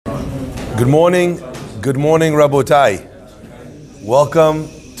Good morning, Rabotai. Welcome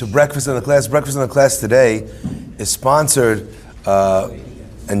to Breakfast in the Class. Breakfast in the Class today is sponsored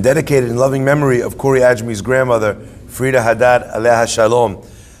and dedicated in loving memory of Kori Ajmi's grandmother, Frida Haddad, Aleha Shalom.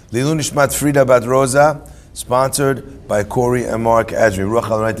 Lilu Nishmat Frida Bat Rosa, sponsored by Kori and Mark Ajmi. Ruach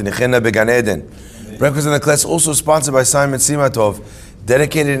al Nechena Began Eden. Breakfast in the Class also sponsored by Simon Simatov,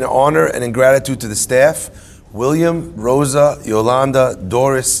 dedicated in honor and in gratitude to the staff, William, Rosa, Yolanda,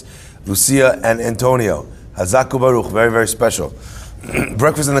 Doris, Lucia, and Antonio. Hazaku Baruch, very, very special.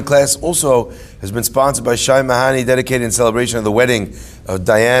 Breakfast in the Class also has been sponsored by Shai Mahani, dedicated in celebration of the wedding of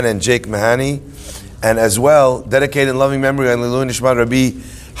Diane and Jake Mahani, and as well, dedicated in loving memory on Lilu Nishmat Rabbi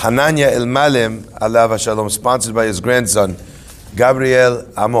Hananya El Malim, Alav Shalom, sponsored by his grandson,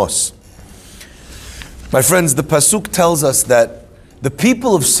 Gabriel Amos. My friends, the Pasuk tells us that the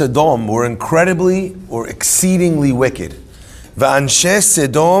people of Sedom were incredibly or exceedingly wicked. Va'anshe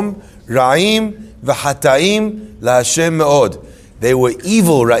Sedom Ra'im v'chataim la'Hashem me'od. They were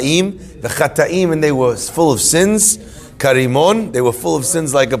evil, Ra'im, v'chataim, and they were full of sins. Karimon, they were full of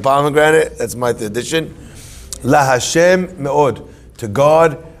sins like a pomegranate. That's my tradition. LaHashem me'od, to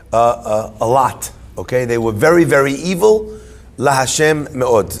God a lot. Okay, they were very, very evil. LaHashem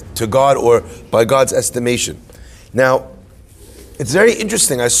me'od, to God or by God's estimation. Now, it's very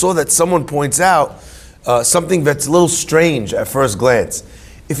interesting. I saw that someone points out something that's a little strange at first glance.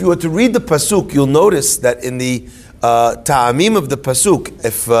 If you were to read the Pasuk, you'll notice that in the ta'amim of the Pasuk,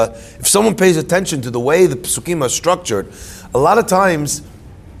 if someone pays attention to the way the Pasukim are structured, a lot of times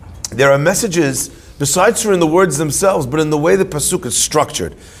there are messages, besides for in the words themselves, but in the way the Pasuk is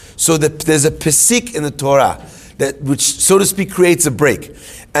structured. So that there's a Pasik in the Torah, which, so to speak, creates a break.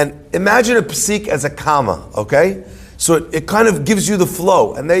 And imagine a Pasik as a comma, okay? So it kind of gives you the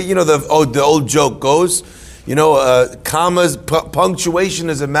flow. And the old joke goes, commas, punctuation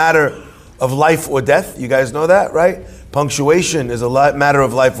is a matter of life or death. You guys know that, right? Punctuation is a matter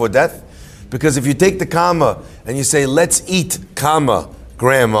of life or death. Because if you take the comma and you say, let's eat, comma,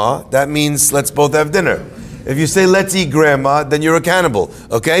 grandma, that means let's both have dinner. If you say, let's eat, grandma, then you're a cannibal,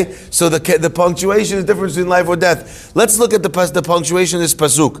 okay? So the punctuation is different between life or death. Let's look at the punctuation of this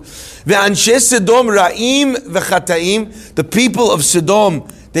pasuk. Ve'anshe Sedom ra'im v'chataim. The people of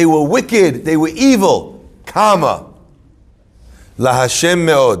Sedom, they were wicked, they were evil, comma, LaHashem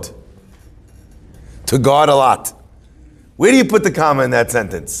me'od, to God a lot. Where do you put the comma in that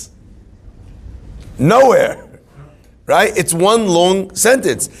sentence? Nowhere. Right? It's one long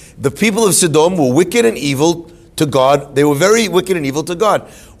sentence. The people of Sedom were wicked and evil to God. They were very wicked and evil to God.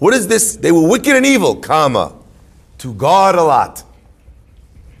 What is this? They were wicked and evil, comma, to God a lot.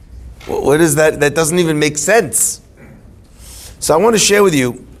 What is that? That doesn't even make sense. So I want to share with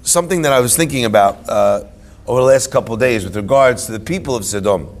you something that I was thinking about over the last couple of days with regards to the people of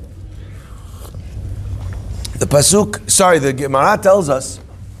Sedom. The Gemara tells us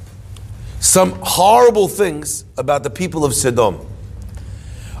some horrible things about the people of Sedom.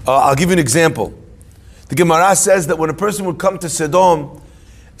 I'll give you an example. The Gemara says that when a person would come to Sedom,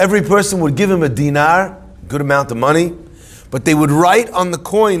 every person would give him a dinar, good amount of money, but they would write on the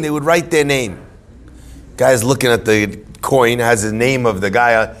coin, they would write their name. Guy's looking at the coin, has the name of the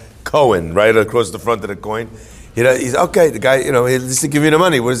guy, Cohen, right across the front of the coin. He's okay, the guy, he's to give you the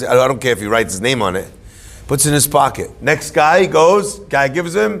money. I don't care if he writes his name on it. Puts it in his pocket. Next guy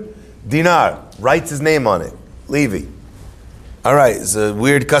gives him dinar, writes his name on it, Levi. All right, it's a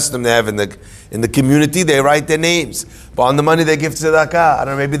weird custom they have in the community. They write their names, but on the money they give tzedakah. I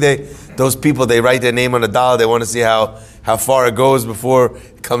don't know, maybe those people, they write their name on a dollar. They want to see how far it goes before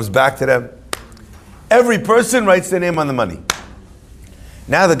it comes back to them. Every person writes their name on the money.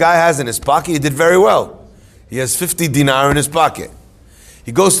 Now the guy has in his pocket, he did very well. He has 50 dinar in his pocket.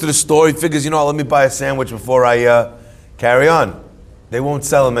 He goes to the store, he figures, let me buy a sandwich before I carry on. They won't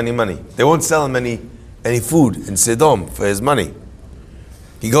sell him any money. They won't sell him any food in Sedom for his money.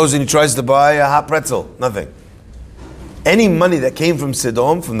 He goes and he tries to buy a hot pretzel. Nothing. Any money that came from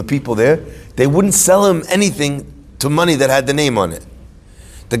Sedom, from the people there, they wouldn't sell him anything to money that had the name on it.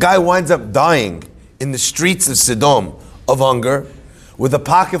 The guy winds up dying in the streets of Sedom of hunger with a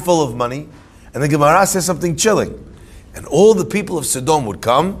pocket full of money. And the Gemara says something chilling. And all the people of Sedom would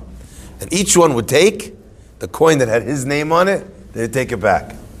come and each one would take the coin that had his name on it. They take it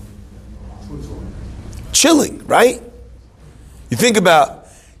back. Chilling, right? You think about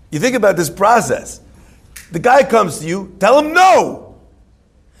this process. The guy comes to you, tell him no.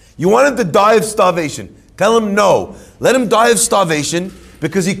 You want him to die of starvation. Tell him no. Let him die of starvation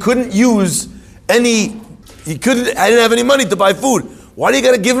because he couldn't use I didn't have any money to buy food. Why do you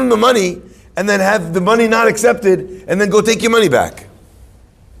got to give him the money and then have the money not accepted and then go take your money back?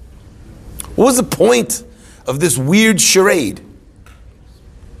 What was the point of this weird charade?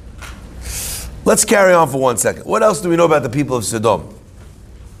 Let's carry on for 1 second. What else do we know about the people of Sedom?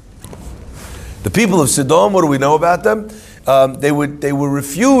 The people of Sedom, what do we know about them? They would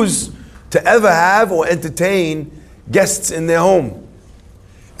refuse to ever have or entertain guests in their home.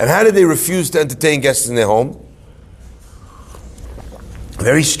 And how did they refuse to entertain guests in their home? A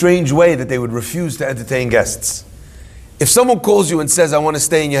very strange way that they would refuse to entertain guests. If someone calls you and says, I want to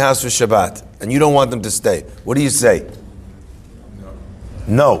stay in your house for Shabbat, and you don't want them to stay, what do you say?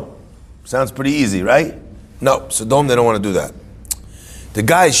 No. Sounds pretty easy, right? No, Sedom, they don't want to do that. The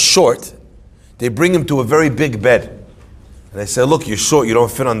guy is short. They bring him to a very big bed. And they say, look, you're short, you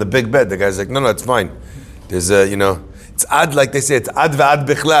don't fit on the big bed. The guy's like, no, it's fine. There's it's ad, like they say, it's ad va'ad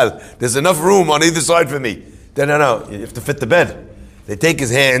bichlal. There's enough room on either side for me. No, you have to fit the bed. They take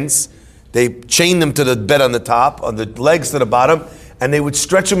his hands, they chain them to the bed on the top, on the legs to the bottom, and they would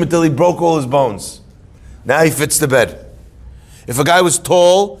stretch him until he broke all his bones. Now he fits the bed. If a guy was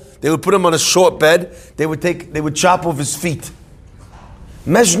tall, they would put him on a short bed. They would chop off his feet.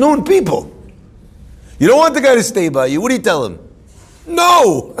 Majnoon people. You don't want the guy to stay by you. What do you tell him?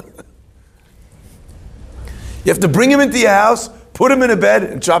 No. You have to bring him into your house, put him in a bed,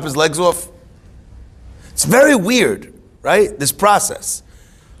 and chop his legs off. It's very weird, right? This process.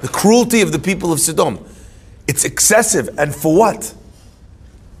 The cruelty of the people of Sedom. It's excessive. And for what?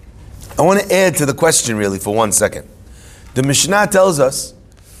 I want to add to the question really for 1 second. The Mishnah tells us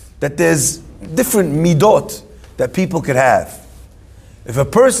that there's different midot that people could have. If a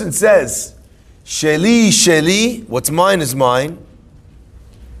person says, Sheli, Sheli, what's mine is mine.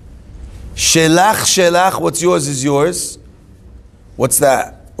 Shelach, Shelach, what's yours is yours. What's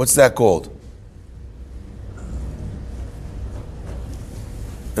that? What's that called?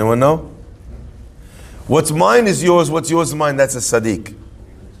 Anyone know? What's mine is yours, what's yours is mine, that's a Sadiq.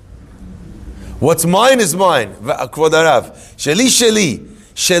 What's mine is mine. Kvod Harav. Sheli, Sheli.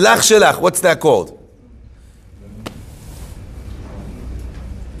 Shelach, Shelach. What's that called?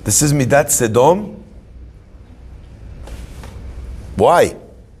 This is Midat Sedom. Why?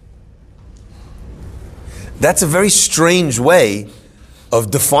 That's a very strange way of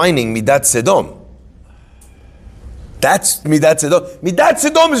defining Midat Sedom. That's Midat Sedom. Midat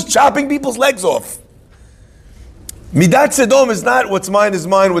Sedom is chopping people's legs off. Midat Sedom is not what's mine is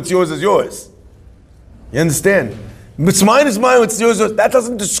mine, what's yours is yours. You understand? What's mine is mine, what's yours is yours. That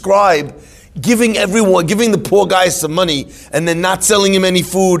doesn't describe giving the poor guy some money and then not selling him any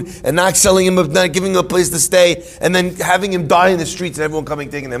food and not giving him a place to stay and then having him die in the streets and everyone coming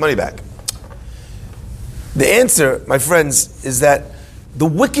taking their money back. The answer, my friends, is that the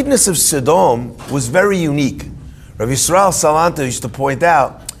wickedness of Sedom was very unique. Rav Yisrael Salanta used to point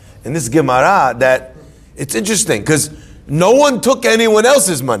out in this Gemara that it's interesting because no one took anyone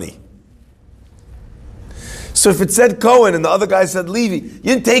else's money. So if it said Cohen and the other guy said Levi, you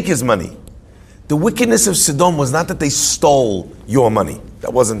didn't take his money. The wickedness of Sedom was not that they stole your money.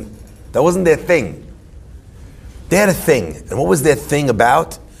 That wasn't their thing. They had a thing. And what was their thing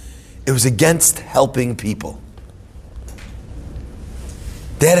about? It was against helping people.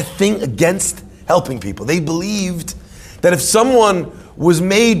 They had a thing against helping people. They believed that if someone was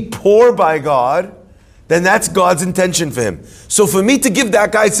made poor by God, then that's God's intention for him. So for me to give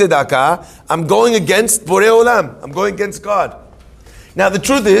that guy tzedakah, I'm going against Borei Olam. I'm going against God. Now the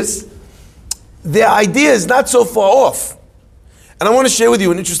truth is, their idea is not so far off. And I want to share with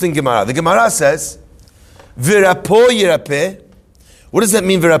you an interesting Gemara. The Gemara says, V'rapo yirapeh. What does that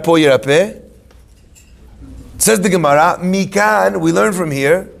mean, V'rapo yirapeh? It says the Gemara, Mikan, we learn from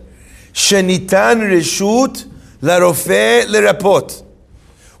here, Shenitan reshut larofe lerapot.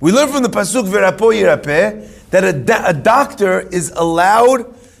 We learn from the pasuk V'rapo yirapeh that a doctor is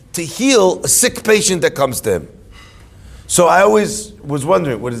allowed to heal a sick patient that comes to him. So I always was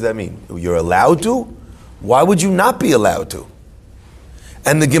wondering, what does that mean? You're allowed to? Why would you not be allowed to?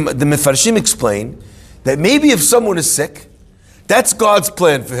 And the Mefarshim explain that maybe if someone is sick, that's God's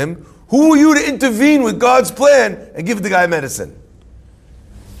plan for him. Who are you to intervene with God's plan and give the guy medicine?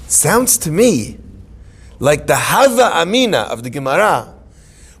 Sounds to me like the Hava Amina of the Gemara,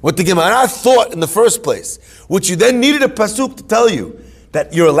 what the Gemara thought in the first place, which you then needed a pasuk to tell you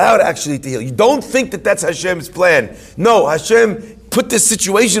that you're allowed actually to heal. You don't think that that's Hashem's plan. No, Hashem put this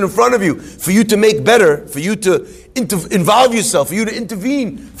situation in front of you for you to make better, for you to involve yourself, for you to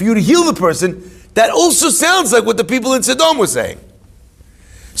intervene, for you to heal the person. That also sounds like what the people in Sedom were saying.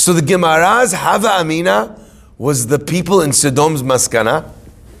 So the Gemara's Hava Amina was the people in Sedom's Maskana,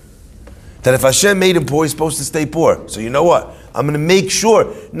 that if Hashem made him poor, he's supposed to stay poor. So you know what? I'm going to make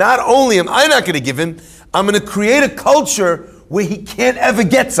sure, not only am I not going to give him, I'm going to create a culture where he can't ever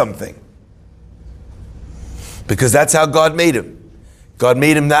get something. Because that's how God made him. God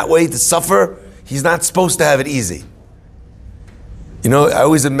made him that way to suffer. He's not supposed to have it easy. You know, I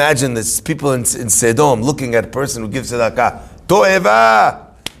always imagine this people in Sedom looking at a person who gives tzedakah. To'eva,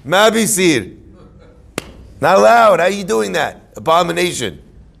 mabisir. Not allowed. How are you doing that? Abomination.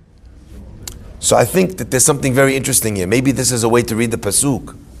 So I think that there's something very interesting here. Maybe this is a way to read the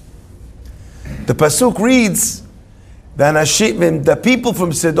pasuk. The pasuk reads that the people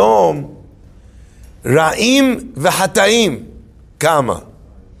from Sedom, ra'im v'hataim, kama,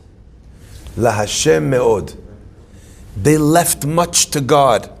 lahashem me'od. They left much to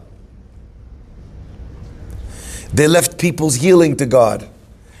God. They left people's healing to God.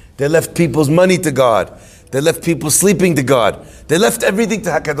 They left people's money to God. They left people sleeping to God. They left everything to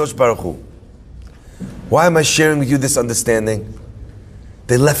HaKadosh Baruch Hu. Why am I sharing with you this understanding?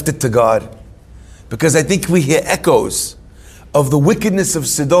 They left it to God. Because I think we hear echoes of the wickedness of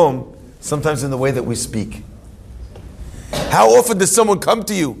Sedom sometimes in the way that we speak. How often does someone come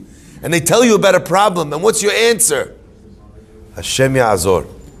to you and they tell you about a problem, and what's your answer? Hashem Ya'azor.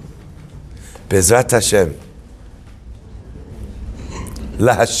 Bezrat Hashem.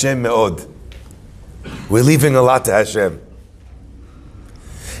 La Hashem Me'od. We're leaving a lot to Hashem.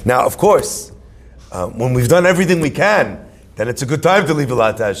 Now, of course, when we've done everything we can, then it's a good time to leave a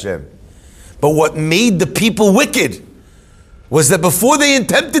lot to Hashem. But what made the people wicked was that before they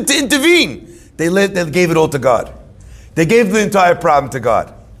attempted to intervene, they gave it all to God. They gave the entire problem to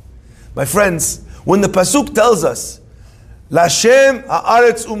God. My friends, when the pasuk tells us, L'Hashem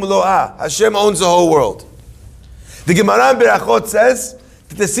ha'aretz u'mlo'ah, Hashem owns the whole world. The Gemara in Berachot says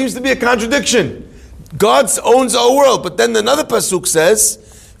that there seems to be a contradiction. God owns the whole world, but then another pasuk says,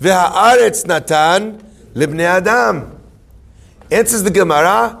 V'ha'aretz natan libnei adam. Answers the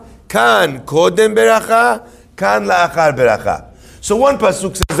Gemara, Kan kodem beracha, kan la'achar beracha. So one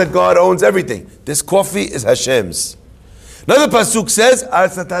pasuk says that God owns everything. This coffee is Hashem's. Another pasuk says,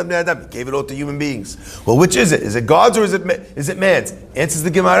 He gave it all to human beings. Well, which is it? Is it God's or is it man's? Answers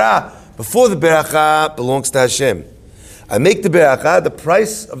the Gemara. Before the beracha belongs to Hashem. I make the beracha. The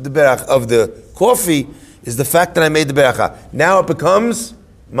price of the beracha of the coffee is the fact that I made the beracha. Now it becomes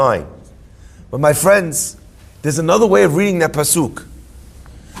mine. But my friends, there's another way of reading that pasuk.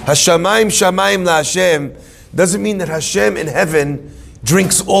 Hashamayim shamayim la Hashem doesn't mean that Hashem in heaven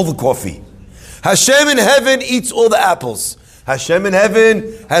drinks all the coffee. Hashem in heaven eats all the apples. Hashem in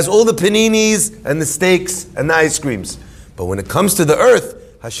heaven has all the paninis and the steaks and the ice creams. But when it comes to the earth,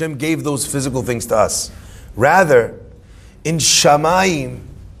 Hashem gave those physical things to us. Rather, in Shamayim,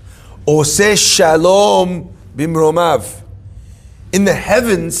 Oseh Shalom Bimromav. In the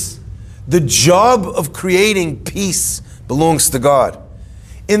heavens, the job of creating peace belongs to God.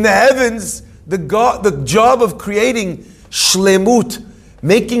 In the heavens, the job of creating shlemut,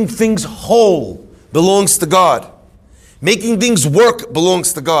 making things whole, belongs to God. Making things work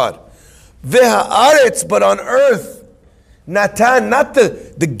belongs to God. Veha'aretz, but on earth, natan, not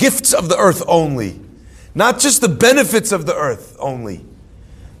the gifts of the earth only, not just the benefits of the earth only,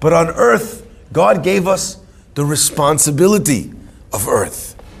 but on earth, God gave us the responsibility of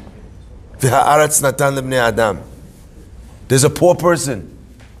earth. Veha'aretz natan lebnei adam. There's a poor person.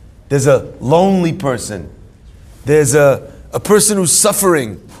 There's a lonely person. There's a person who's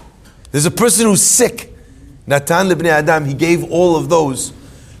suffering. There's a person who's sick. Natan libnei Adam, he gave all of those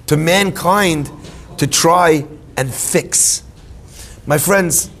to mankind to try and fix. My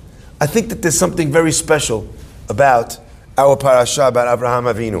friends, I think that there's something very special about our parasha, about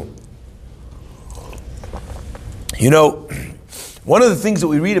Avraham Avinu. You know, one of the things that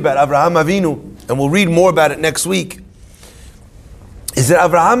we read about Avraham Avinu, and we'll read more about it next week, is that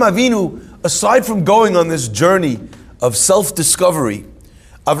Avraham Avinu, aside from going on this journey of self-discovery,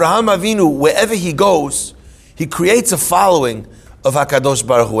 Avraham Avinu, wherever he goes, he creates a following of HaKadosh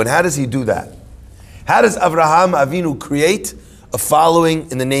Baruch Hu. And how does he do that? How does Avraham Avinu create a following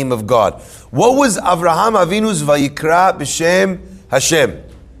in the name of God? What was Avraham Avinu's Vayikra B'Shem Hashem?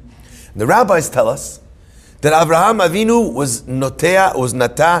 And the rabbis tell us that Avraham Avinu was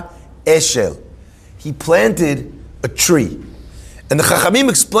Nata Eshel. He planted a tree. And the Chachamim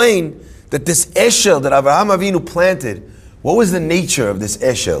explain that this Eshel that Avraham Avinu planted, what was the nature of this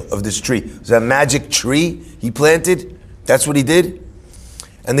Eshel, of this tree? Was it a magic tree he planted? That's what he did?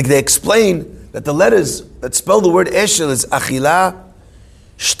 And they explain that the letters that spell the word Eshel is Achila,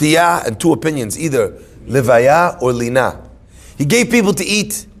 Shtiya, and two opinions, either Levaya or Lina. He gave people to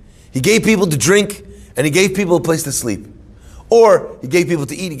eat, he gave people to drink, and he gave people a place to sleep. Or he gave people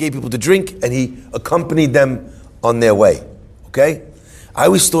to eat, he gave people to drink, and he accompanied them on their way. Okay? I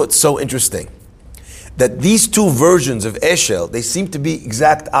always thought so interesting that these two versions of Eshel, they seem to be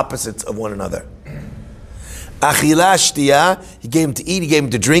exact opposites of one another. Achila shtiya, he gave him to eat, he gave him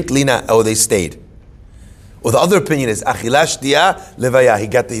to drink, lina, oh, they stayed. Or the other opinion is, achila shtiya, levaya,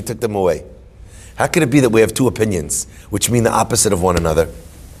 he took them away. How can it be that we have two opinions, which mean the opposite of one another?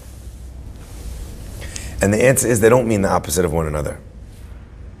 And the answer is they don't mean the opposite of one another.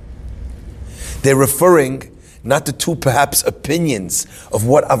 They're referring not to two perhaps opinions of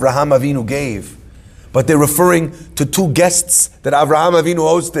what Avraham Avinu gave, but they're referring to two guests that Avraham Avinu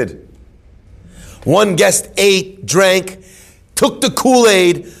hosted. One guest ate, drank, took the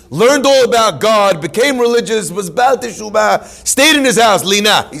Kool-Aid, learned all about God, became religious, was Baal Teshuvah, stayed in his house,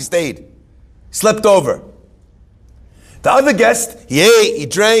 Lina, he stayed. Slept over. The other guest, he ate, he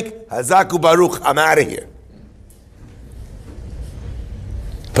drank, Hazaku Baruch, I'm out of here.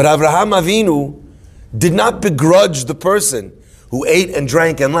 But Avraham Avinu did not begrudge the person who ate and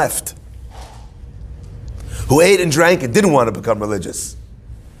drank and left. Who ate and drank and didn't want to become religious.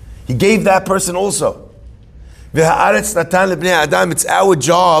 He gave that person also. It's our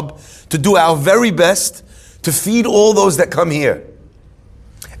job to do our very best to feed all those that come here.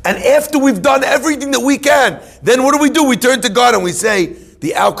 And after we've done everything that we can, then what do? We turn to God and we say,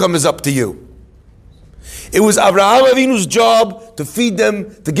 the outcome is up to you. It was Avraham Avinu's job to feed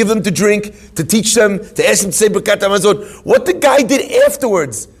them, to give them to drink, to teach them, to ask them to say Birkat HaMazon. What the guy did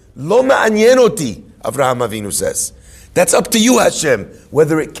afterwards, Lo ma'anyen oti, Avraham Avinu says. That's up to you, Hashem,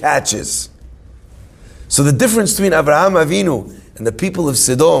 whether it catches. So the difference between Avraham Avinu and the people of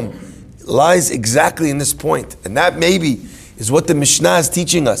Sedom lies exactly in this point. And that maybe is what the Mishnah is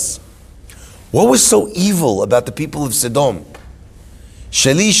teaching us. What was so evil about the people of Sedom?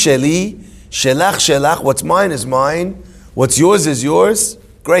 Sheli, sheli, shelach, shelach, what's mine is mine, what's yours is yours.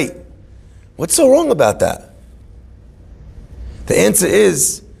 Great. What's so wrong about that? The answer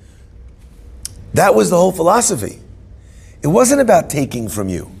is, that was the whole philosophy. It wasn't about taking from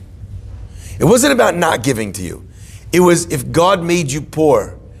you. It wasn't about not giving to you. It was, if God made you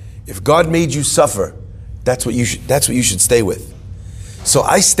poor, if God made you suffer, that's what you should stay with. So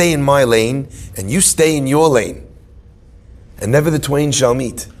I stay in my lane, and you stay in your lane, and never the twain shall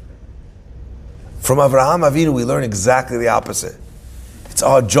meet. From Avraham Avinu, we learn exactly the opposite. It's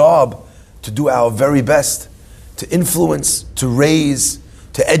our job to do our very best, to influence, to raise,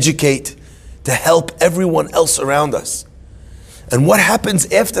 to educate, to help everyone else around us. And what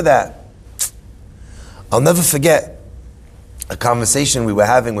happens after that? I'll never forget a conversation we were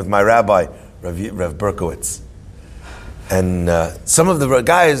having with my rabbi, Rav Berkowitz. And some of the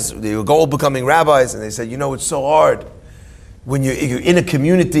guys, they were all becoming rabbis, and they said, it's so hard when you're in a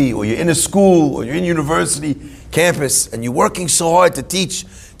community, or you're in a school, or you're in university campus, and you're working so hard to teach,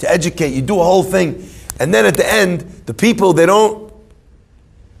 to educate, you do a whole thing, and then at the end, the people, they don't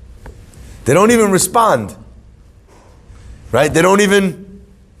even respond. Right? They don't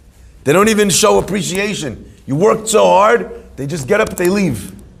even show appreciation. You worked so hard, they just get up, they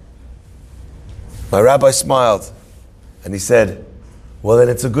leave. My rabbi smiled, and he said, well, then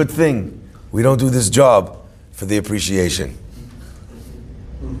it's a good thing we don't do this job for the appreciation.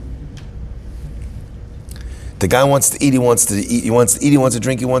 The guy wants to eat, he wants to eat, he wants to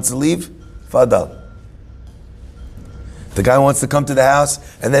drink, he wants to leave. Fadal. The guy wants to come to the house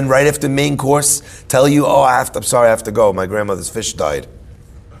and then right after main course tell you, I'm sorry, I have to go. My grandmother's fish died.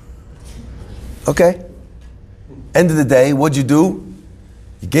 Okay. End of the day, what'd you do?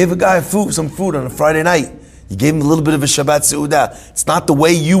 You gave a guy some food on a Friday night. You gave him a little bit of a Shabbat Seudah. It's not the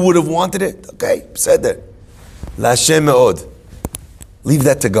way you would have wanted it. Okay, said that. L'Hashem me'od. Leave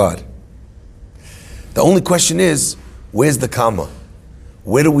that to God. The only question is, where's the comma?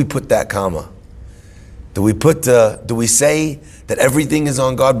 Where do we put that comma? Do we say that everything is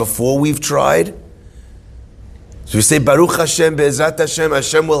on God before we've tried? Do we say Baruch Hashem, Be'ezrat Hashem,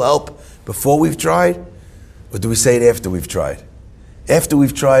 Hashem will help before we've tried? Or do we say it after we've tried? After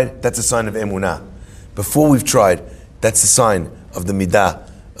we've tried, that's a sign of emunah. Before we've tried, that's a sign of the midah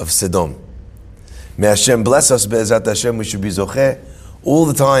of Sedom. May Hashem bless us, Be'ezrat Hashem, we should be zocheh all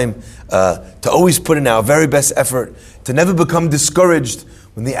the time, to always put in our very best effort, to never become discouraged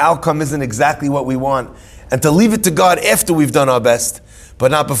when the outcome isn't exactly what we want, and to leave it to God after we've done our best,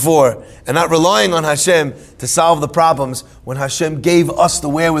 but not before, and not relying on Hashem to solve the problems when Hashem gave us the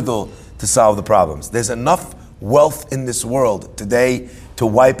wherewithal to solve the problems. There's enough wealth in this world today to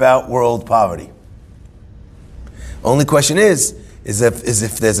wipe out world poverty. Only question is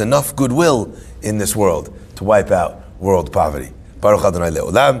if there's enough goodwill in this world to wipe out world poverty. Baruch Adonai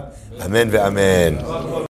Le'olam. Amen ve'amen.